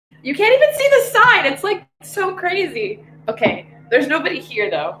You can't even see the sign. It's like so crazy. Okay, there's nobody here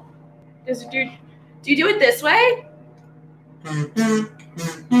though. Do you do it this way?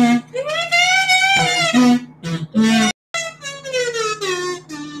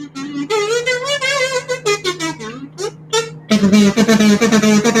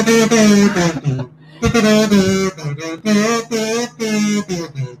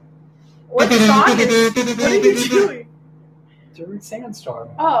 What song is? What are you doing? During Sandstorm.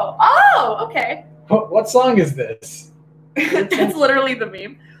 Oh, okay. What song is this? That's literally the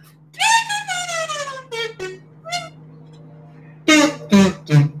meme.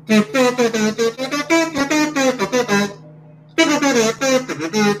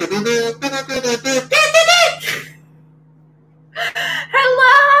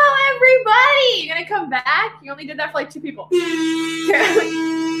 Hello, everybody! You gonna come back? You only did that for like 2 people.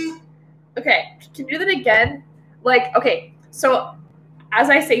 Okay, can you do that again? Like, okay, so as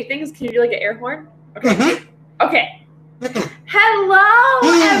I say things, can you do like an air horn? Okay. Okay. Hello,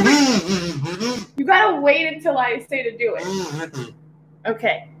 everybody. You gotta wait until I say to do it.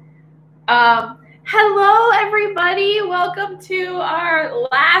 Okay. Hello, everybody. Welcome to our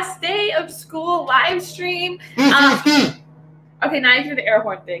last day of school live stream. Okay, now you do the air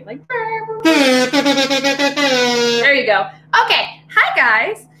horn thing. Like, there you go. Okay. Hi,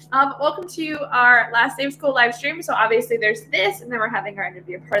 guys. Welcome to our last day of school live stream. So obviously there's this, and then we're having our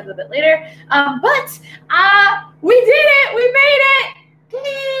interview part a little bit later. But we did it. We made it. Woo!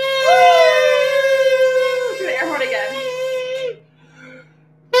 Do the air horn again.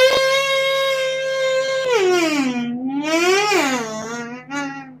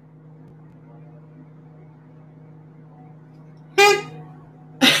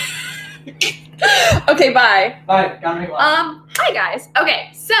 Okay, bye. Bye. Gotta make one. Hi guys. Okay,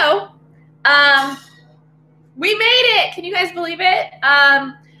 so we made it. Can you guys believe it?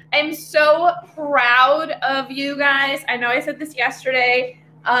 I'm so proud of you guys. I know I said this yesterday,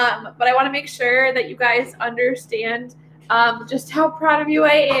 but I want to make sure that you guys understand just how proud of you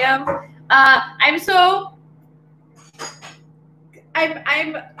I am. I'm so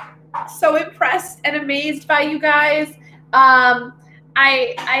impressed and amazed by you guys. I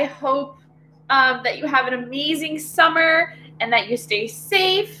hope that you have an amazing summer and that you stay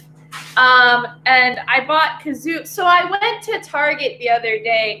safe. And I bought kazoo. So I went to Target the other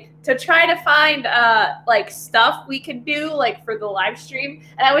day to try to find like stuff we could do like for the live stream.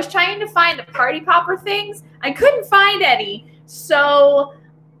 And I was trying to find the party popper things. I couldn't find any. So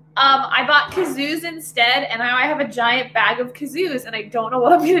I bought kazoos instead, and now I have a giant bag of kazoos, and I don't know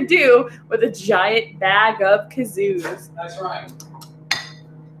what I'm gonna do with a giant bag of kazoos. That's right.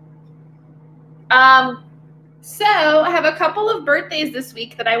 So I have a couple of birthdays this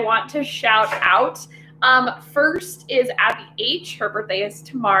week that I want to shout out. First is Abby H. Her birthday is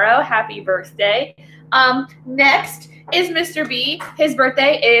tomorrow. Happy birthday. Next is Mr. B. His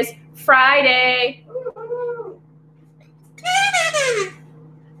birthday is Friday.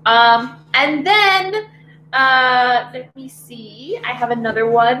 And then, let me see. I have another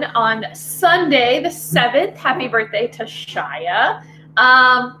one on Sunday, the 7th. Happy birthday to Shia.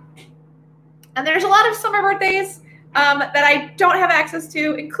 And there's a lot of summer birthdays that I don't have access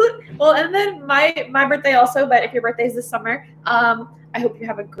to, and then my birthday also, but if your birthday is this summer, I hope you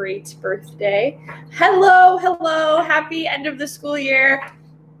have a great birthday. Hello, happy end of the school year.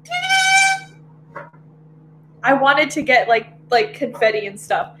 I wanted to get like confetti and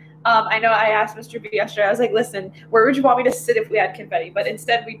stuff. I know I asked Mr. B yesterday, I was like, listen, where would you want me to sit if we had confetti? But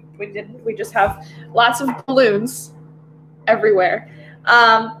instead we didn't. We just have lots of balloons everywhere.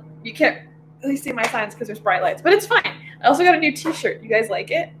 You can't really see my signs because there's bright lights, but it's fine. I also got a new t-shirt. You guys like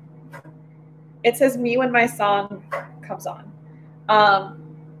it? It says me when my song comes on.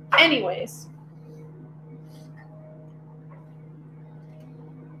 Anyways.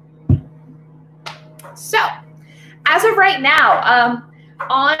 So, as of right now,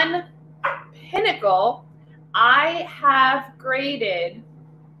 on Pinnacle, I have graded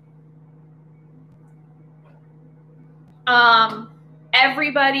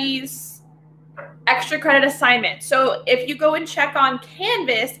everybody's extra credit assignment. So if you go and check on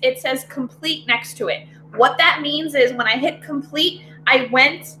Canvas, it says complete next to it. What that means is when I hit complete, I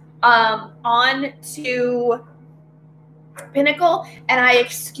went on to Pinnacle and I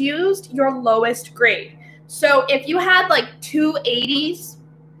excused your lowest grade. So if you had like 2 80s,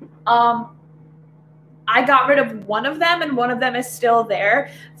 I got rid of one of them and one of them is still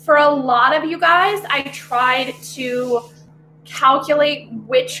there. For a lot of you guys, I tried to calculate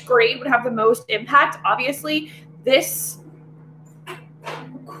which grade would have the most impact. Obviously, this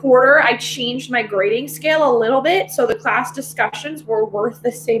quarter, I changed my grading scale a little bit. So the class discussions were worth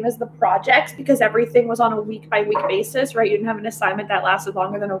the same as the projects because everything was on a week-by-week basis, right? You didn't have an assignment that lasted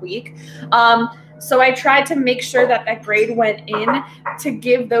longer than a week. So I tried to make sure that that grade went in to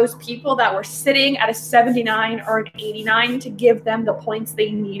give those people that were sitting at a 79 or an 89 to give them the points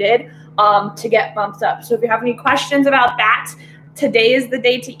they needed to get bumped up. So if you have any questions about that, today is the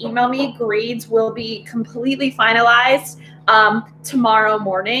day to email me. Grades will be completely finalized tomorrow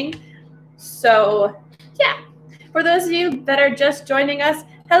morning. So yeah, for those of you that are just joining us,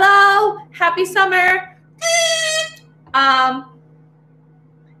 hello, happy summer.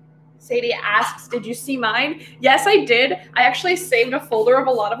 Sadie asks, did you see mine? Yes, I did. I actually saved a folder of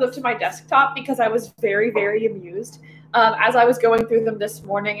a lot of them to my desktop because I was very, very amused as I was going through them this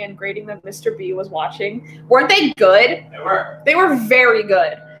morning and grading them. Mr. B was watching. Weren't they good? They were. They were very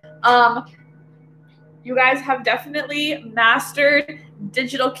good. You guys have definitely mastered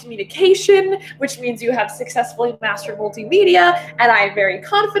digital communication, which means you have successfully mastered multimedia, and I am very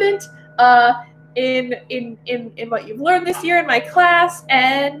confident in what you've learned this year in my class.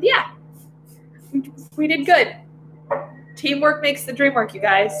 And yeah, we did good. Teamwork makes the dream work, you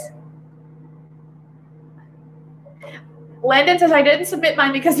guys. Landon says I didn't submit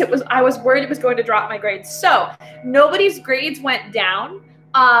mine because I was worried it was going to drop my grades. So nobody's grades went down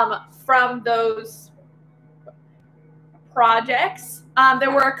from those projects.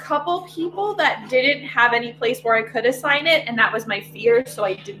 There were a couple people that didn't have any place where I could assign it, and that was my fear, so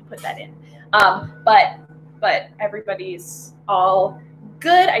I didn't put that in. But everybody's all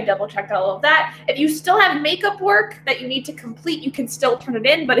good. I double checked all of that. If you still have makeup work that you need to complete, you can still turn it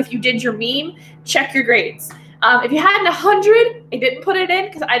in. But if you did your meme, check your grades. If you had an 100, I didn't put it in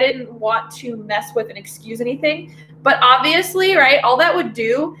because I didn't want to mess with and excuse anything. But obviously, right, all that would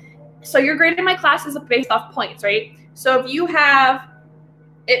do, so your grade in my class is based off points, right? So if you have,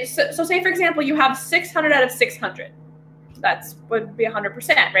 so say for example, you have 600 out of 600. That's would be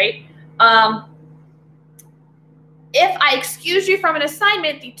 100%, right? If I excuse you from an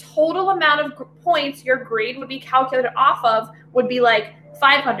assignment, the total amount of points your grade would be calculated off of would be like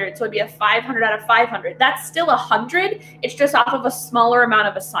 500. So it'd be a 500 out of 500. That's still 100. It's just off of a smaller amount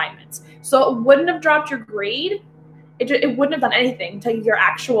of assignments. So it wouldn't have dropped your grade. It wouldn't have done anything to your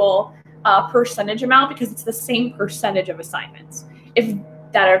actual percentage amount because it's the same percentage of assignments if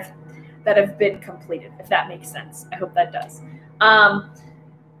that have been completed, if that makes sense. I hope that does.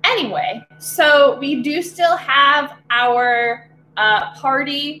 Anyway, so we do still have our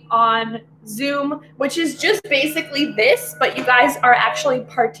party on Zoom, which is just basically this, but you guys are actually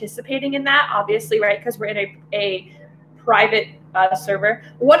participating in that, obviously, right? Because we're in a private server.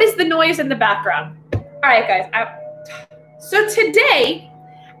 What is the noise in the background? All right, guys. So today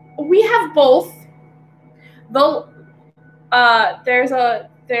we have both the there's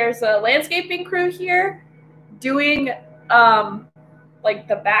a landscaping crew here doing like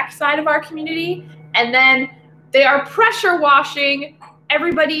the back side of our community, and then they are pressure washing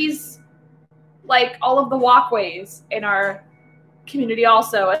everybody's, like, all of the walkways in our community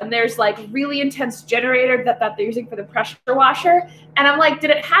also. And there's like really intense generator that they're using for the pressure washer. And I'm like, did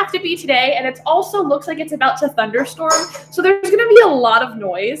it have to be today? And it also looks like it's about to thunderstorm. So there's going to be a lot of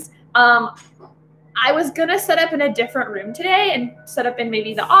noise. I was going to set up in a different room today and set up in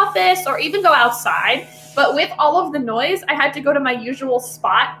maybe the office or even go outside. But with all of the noise, I had to go to my usual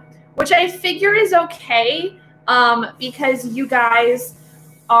spot, which I figure is okay because you guys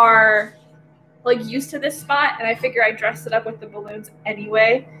are like used to this spot, and I figure I dressed it up with the balloons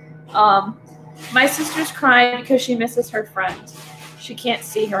anyway. My sister's crying because she misses her friend. She can't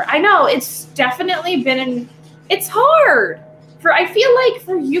see her. I know, it's definitely been it's hard. I feel like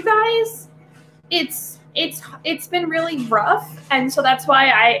for you guys, it's been really rough, and so that's why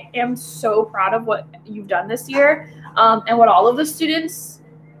I am so proud of what you've done this year, and what all of the students,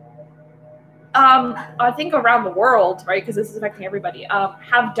 I think around the world, right, because this is affecting everybody,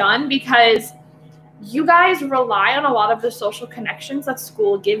 have done, because you guys rely on a lot of the social connections that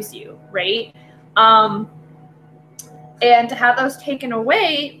school gives you, right? And to have those taken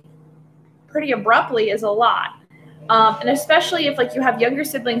away pretty abruptly is a lot. And especially if like you have younger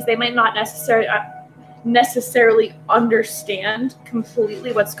siblings, they might not necessarily understand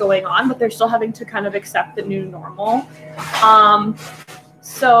completely what's going on, but they're still having to kind of accept the new normal.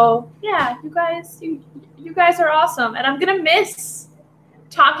 So yeah, you guys are awesome, and I'm gonna miss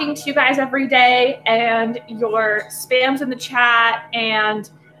talking to you guys every day and your spams in the chat and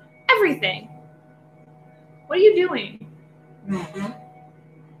everything. What are you doing? Mm-hmm. Do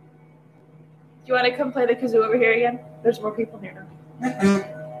you want to come play the kazoo over here again? There's more people here now.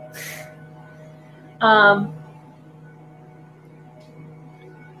 Mm-hmm.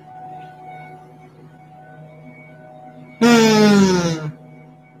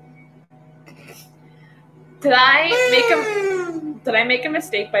 Did I make a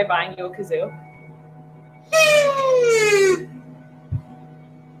mistake by buying you a kazoo?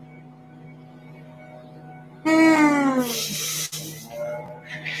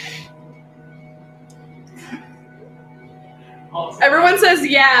 Everyone says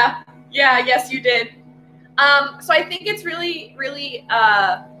yeah. Yeah, yes, you did. So I think it's really, really,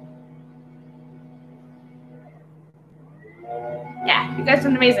 yeah, you guys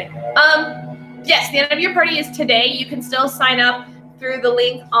did amazing. Yes, the end of your party is today. You can still sign up through the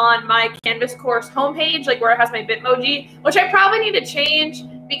link on my Canvas course homepage, like where it has my Bitmoji, which I probably need to change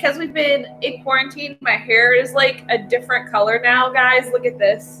because we've been in quarantine. My hair is like a different color now, guys. Look at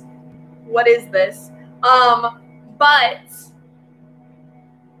this. What is this? But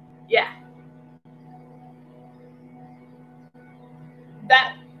yeah.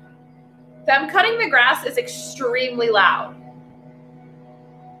 Them cutting the grass is extremely loud.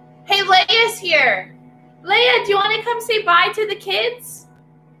 Hey, Leia's here. Leia, do you want to come say bye to the kids?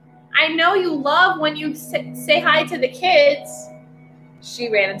 I know you love when you say hi to the kids. She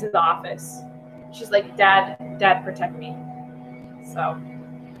ran into the office. She's like, Dad, protect me. So,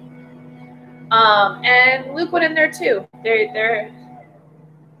 and Luke went in there too. They're.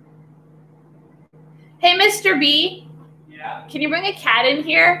 Hey, Mr. B. Yeah. Can you bring a cat in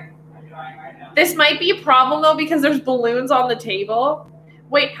here? I'm trying right now. This might be a problem though because there's balloons on the table.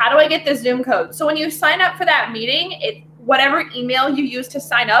 Wait, how do I get the Zoom code? So when you sign up for that meeting, whatever email you use to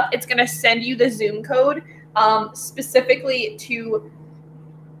sign up, it's going to send you the Zoom code specifically to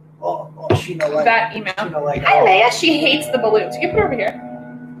that email. Hi, Leia. She hates the balloons. You can put her over here.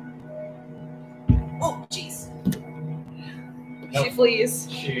 Oh, jeez. Nope. She flees.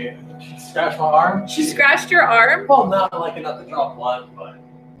 She scratched my arm. She scratched your arm? Well, not like enough to draw blood, but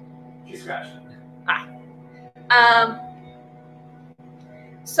she scratched it.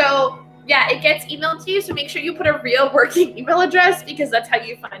 So, yeah, it gets emailed to you, so make sure you put a real working email address because that's how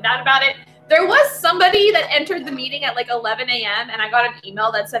you find out about it. There was somebody that entered the meeting at like 11 a.m. and I got an email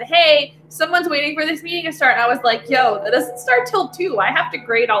that said, hey, someone's waiting for this meeting to start. And I was like, yo, that doesn't start till 2. I have to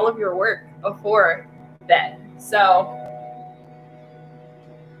grade all of your work before then. So...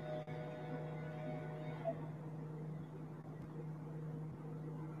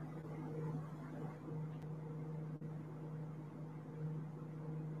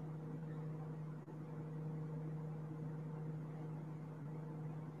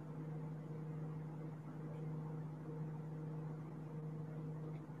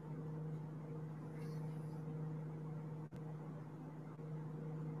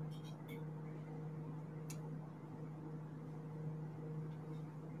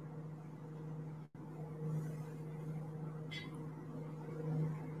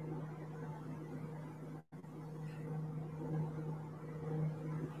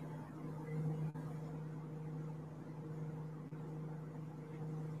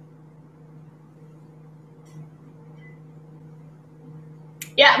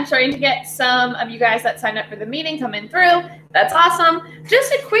 yeah, I'm starting to get some of you guys that signed up for the meeting coming through. That's awesome.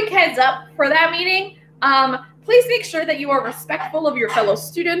 Just a quick heads up for that meeting. Please make sure that you are respectful of your fellow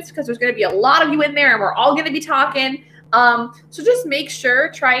students because there's going to be a lot of you in there and we're all going to be talking. So just make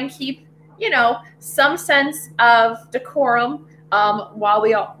sure, try and keep, some sense of decorum while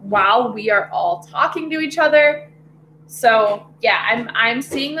we are all talking to each other. So yeah, I'm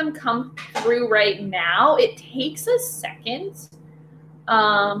seeing them come through right now. It takes a second.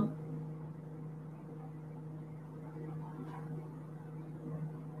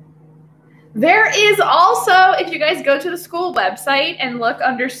 There is also, if you guys go to the school website and look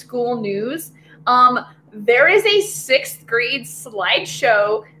under school news, there is a 6th grade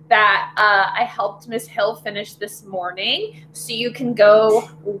slideshow that I helped Miss Hill finish this morning. So you can go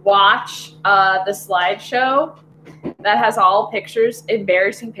watch the slideshow that has all pictures,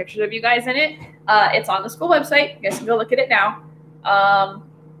 embarrassing pictures of you guys in it. It's on the school website. You guys can go look at it now.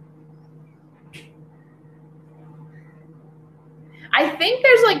 I think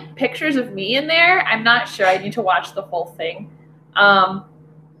there's like pictures of me in there. I'm not sure. I need to watch the full thing.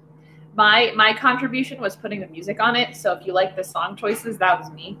 My contribution was putting the music on it. So if you like the song choices, that was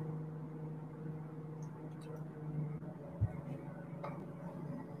me.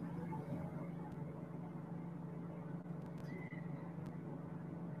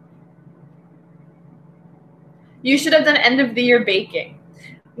 You should have done end of the year baking.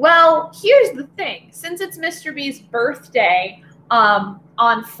 Well, here's the thing. Since it's Mr. B's birthday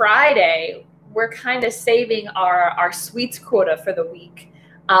on Friday, we're kind of saving our sweets quota for the week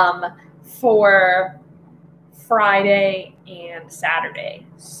for Friday and Saturday.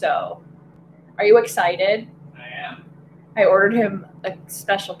 So are you excited? I am. I ordered him a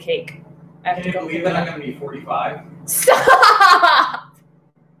special cake. I have Can you believe that I'm going to be 45? Stop!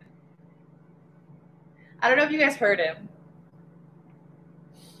 I don't know if you guys heard him.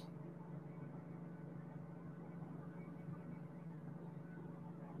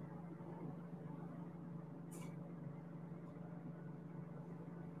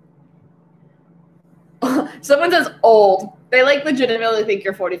 Someone says old. They like legitimately think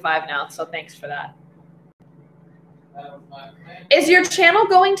you're 45 now, so thanks for that. Is your channel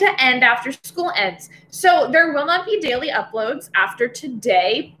going to end after school ends? So there will not be daily uploads after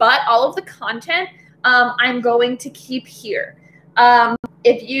today, but all of the content I'm going to keep here.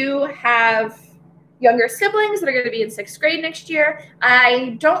 If you have younger siblings that are going to be in 6th grade next year,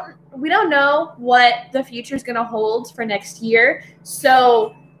 we don't know what the future is going to hold for next year.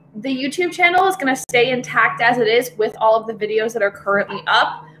 So the YouTube channel is going to stay intact as it is with all of the videos that are currently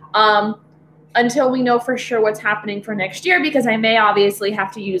up. Until we know for sure what's happening for next year, because I may obviously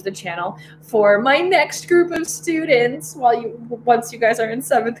have to use the channel for my next group of students once you guys are in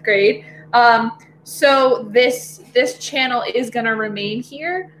 7th grade. So this channel is going to remain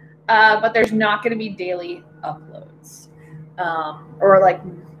here, but there's not going to be daily uploads, or like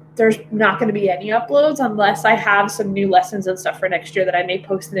there's not going to be any uploads unless I have some new lessons and stuff for next year that I may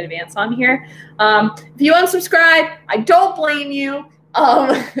post in advance on here. If you unsubscribe, I don't blame you.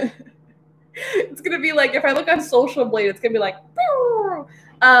 It's gonna be like, if I look on Social Blade, it's gonna be like, but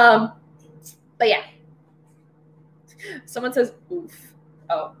yeah. Someone says oof.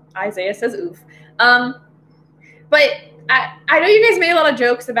 Oh, Isaiah says oof. But I know you guys made a lot of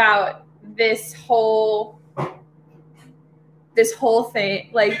jokes about this whole thing,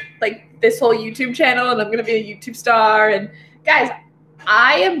 like this whole YouTube channel, and I'm gonna be a YouTube star. And guys,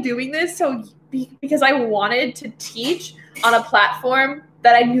 I am doing this because I wanted to teach on a platform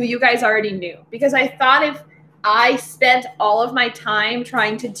that I knew you guys already knew, because I thought if I spent all of my time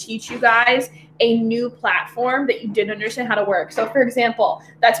trying to teach you guys a new platform that you didn't understand how to work. So for example,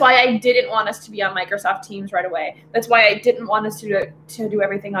 that's why I didn't want us to be on Microsoft Teams right away. That's why I didn't want us to do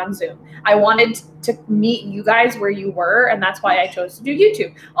everything on Zoom. I wanted to meet you guys where you were, and that's why I chose to do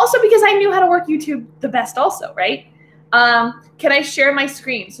YouTube. Also because I knew how to work YouTube the best also, right? Can I share my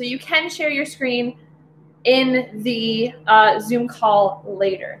screen? So you can share your screen in the Zoom call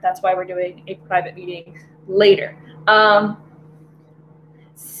later. That's why we're doing a private meeting later.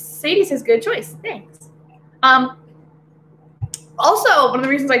 Sadie says, good choice. Thanks. Also, one of the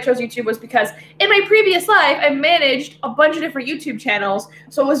reasons I chose YouTube was because in my previous life, I managed a bunch of different YouTube channels.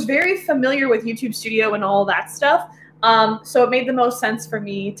 So I was very familiar with YouTube Studio and all that stuff. So it made the most sense for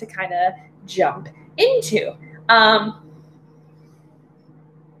me to kind of jump into.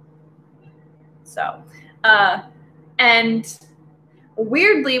 And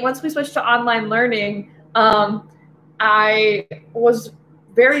weirdly, once we switched to online learning, I was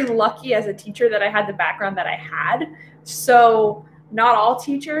very lucky as a teacher that I had the background that I had. So not all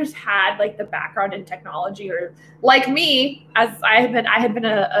teachers had like the background in technology, or like me, as I had been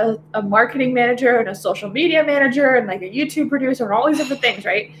a marketing manager and a social media manager and like a YouTube producer and all these different things,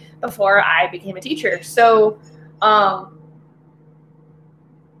 right? Before I became a teacher. So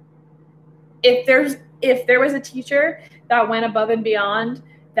if there was a teacher that went above and beyond,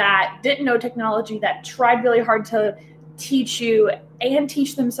 that didn't know technology, that tried really hard to teach you and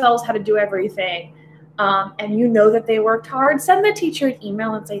teach themselves how to do everything, and you know that they worked hard, send the teacher an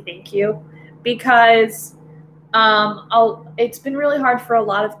email and say thank you, because it's been really hard for a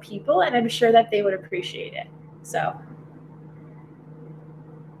lot of people, and I'm sure that they would appreciate it. So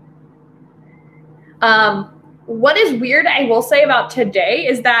what is weird, I will say, about today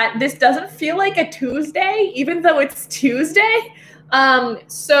is that this doesn't feel like a Tuesday, even though it's Tuesday.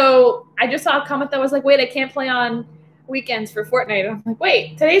 So I just saw a comment that was like, wait, I can't play on weekends for Fortnite. I'm like,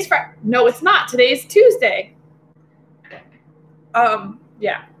 wait, today's Friday. No, it's not. Today's Tuesday.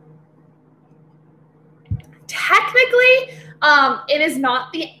 Yeah. Technically, it is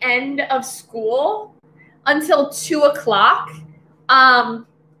not the end of school until 2 o'clock.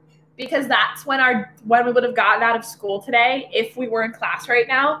 Because that's when we would have gotten out of school today if we were in class right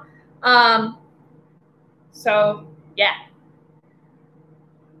now. So yeah.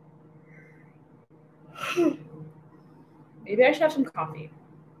 Maybe I should have some coffee.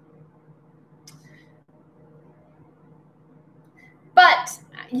 But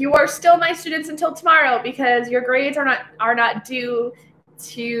you are still my students until tomorrow, because your grades are not due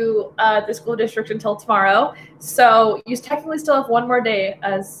to the school district until tomorrow. So you technically still have one more day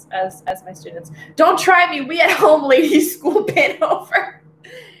as my students. Don't try me. We at home ladies school been over.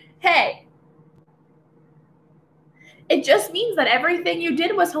 Hey. It just means that everything you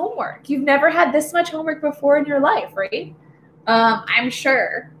did was homework. You've never had this much homework before in your life, right? I'm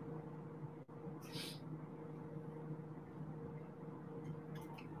sure.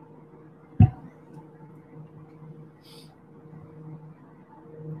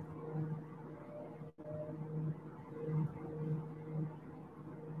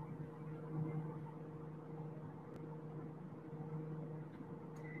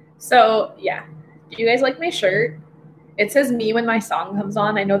 So yeah, do you guys like my shirt? It says me when my song comes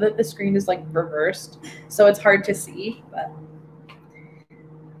on. I know that the screen is like reversed, so it's hard to see, but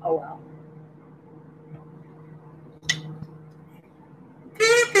oh well.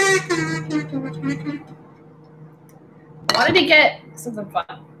 Wanted to get something fun.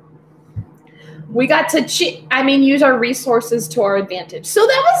 We got to use our resources to our advantage. So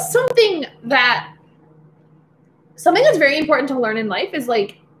that was something that's very important to learn in life is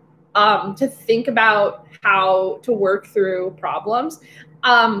like to think about how to work through problems.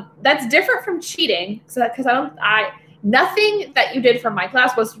 That's different from cheating. So because nothing that you did from my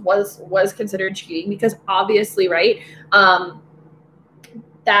class was considered cheating because obviously, right?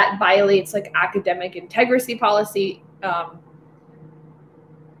 That violates like academic integrity policies,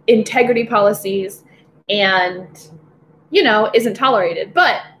 and isn't tolerated.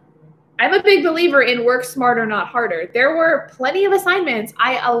 But I'm a big believer in work smarter, not harder. There were plenty of assignments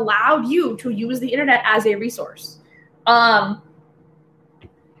I allowed you to use the internet as a resource. And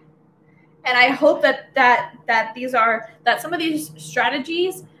I hope that some of these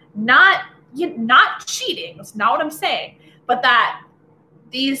strategies, not cheating, that's not what I'm saying, but that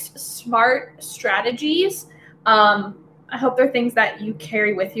these smart strategies, I hope they're things that you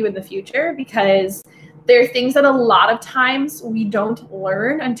carry with you in the future, because there are things that a lot of times we don't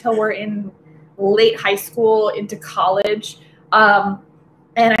learn until we're in late high school into college. And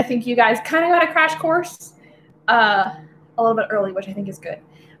I think you guys kind of got a crash course a little bit early, which I think is good.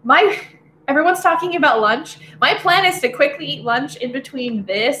 Everyone's talking about lunch. My plan is to quickly eat lunch in between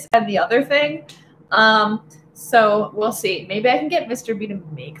this and the other thing. So we'll see. Maybe I can get Mr. B to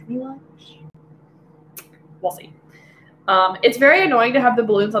make me lunch. We'll see. It's very annoying to have the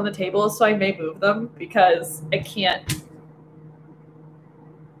balloons on the table, so I may move them because I can't.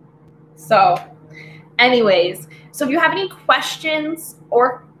 So anyways, so if you have any questions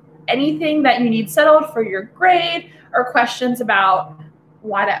or anything that you need settled for your grade, or questions about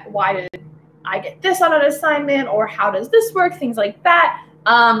why did I get this on an assignment, or how does this work, things like that,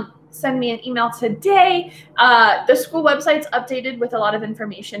 send me an email today. The school website's updated with a lot of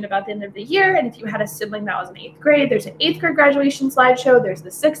information about the end of the year. And if you had a sibling that was in 8th grade, there's an 8th grade graduation slideshow. There's the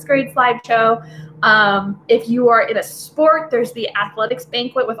 6th grade slideshow. If you are in a sport, there's the athletics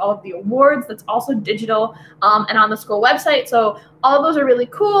banquet with all of the awards. That's also digital and on the school website. So all of those are really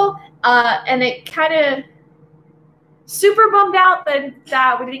cool. And it kind of super bummed out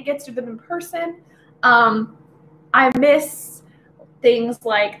that we didn't get to do them in person. I miss things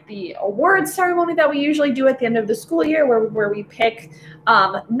like the awards ceremony that we usually do at the end of the school year, where we pick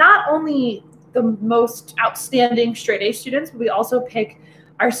not only the most outstanding straight A students, but we also pick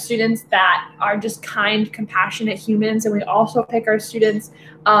our students that are just kind, compassionate humans, and we also pick our students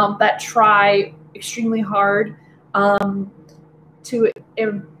that try extremely hard to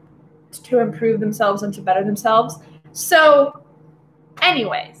improve themselves and to better themselves. So,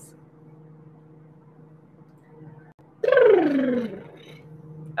 anyways.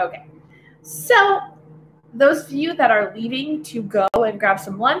 Okay, so those of you that are leaving to go and grab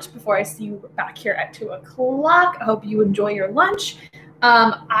some lunch before I see you back here at 2 o'clock, I hope you enjoy your lunch.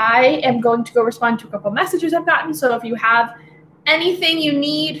 I am going to go respond to a couple messages I've gotten. So if you have anything you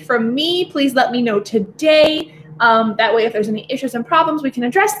need from me, please let me know today. That way, if there's any issues and problems, we can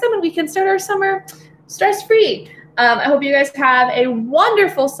address them and we can start our summer stress-free. I hope you guys have a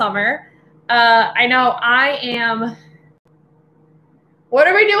wonderful summer. I know I am. What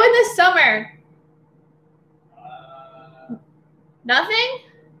are we doing this summer? Nothing?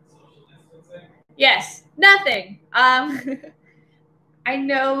 Social distancing? Yes, nothing. I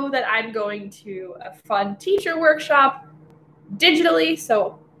know that I'm going to a fun teacher workshop digitally,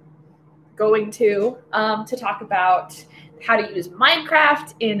 so going to talk about how to use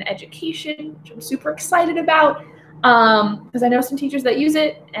Minecraft in education, which I'm super excited about, because I know some teachers that use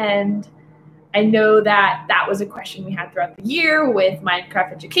it, and I know that was a question we had throughout the year with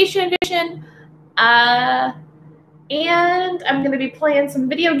Minecraft Education Edition. And I'm going to be playing some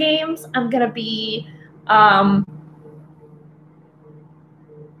video games. I'm going to be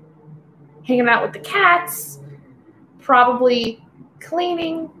hanging out with the cats, probably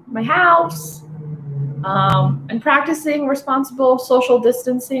cleaning my house, and practicing responsible social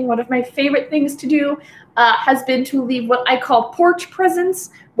distancing. One of my favorite things to do has been to leave what I call porch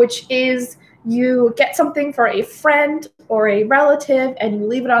presents, which is you get something for a friend or a relative and you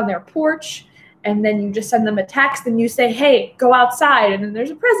leave it on their porch, and then you just send them a text and you say, hey, go outside, and then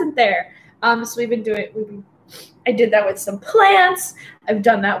there's a present there. So we've been doing, I did that with some plants. I've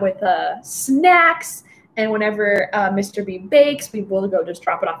done that with snacks, And whenever Mr. B bakes, we will go just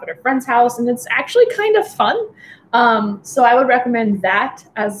drop it off at a friend's house. And it's actually kind of fun. So I would recommend that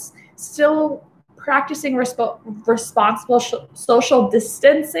as still practicing responsible social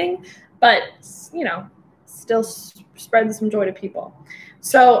distancing, but, you know, still spreading some joy to people.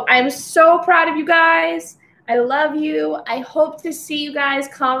 So I'm so proud of you guys. I love you. I hope to see you guys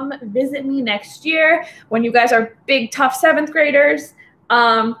come visit me next year when you guys are big, tough 7th graders.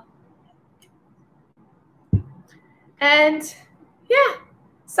 And yeah,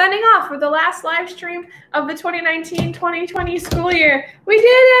 signing off for the last live stream of the 2019-2020 school year. We did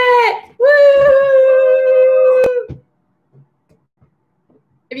it! Woo!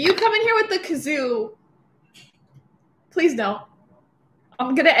 If you come in here with the kazoo, please don't.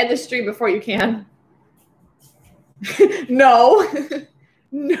 I'm going to end the stream before you can. No.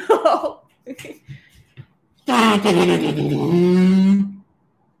 No.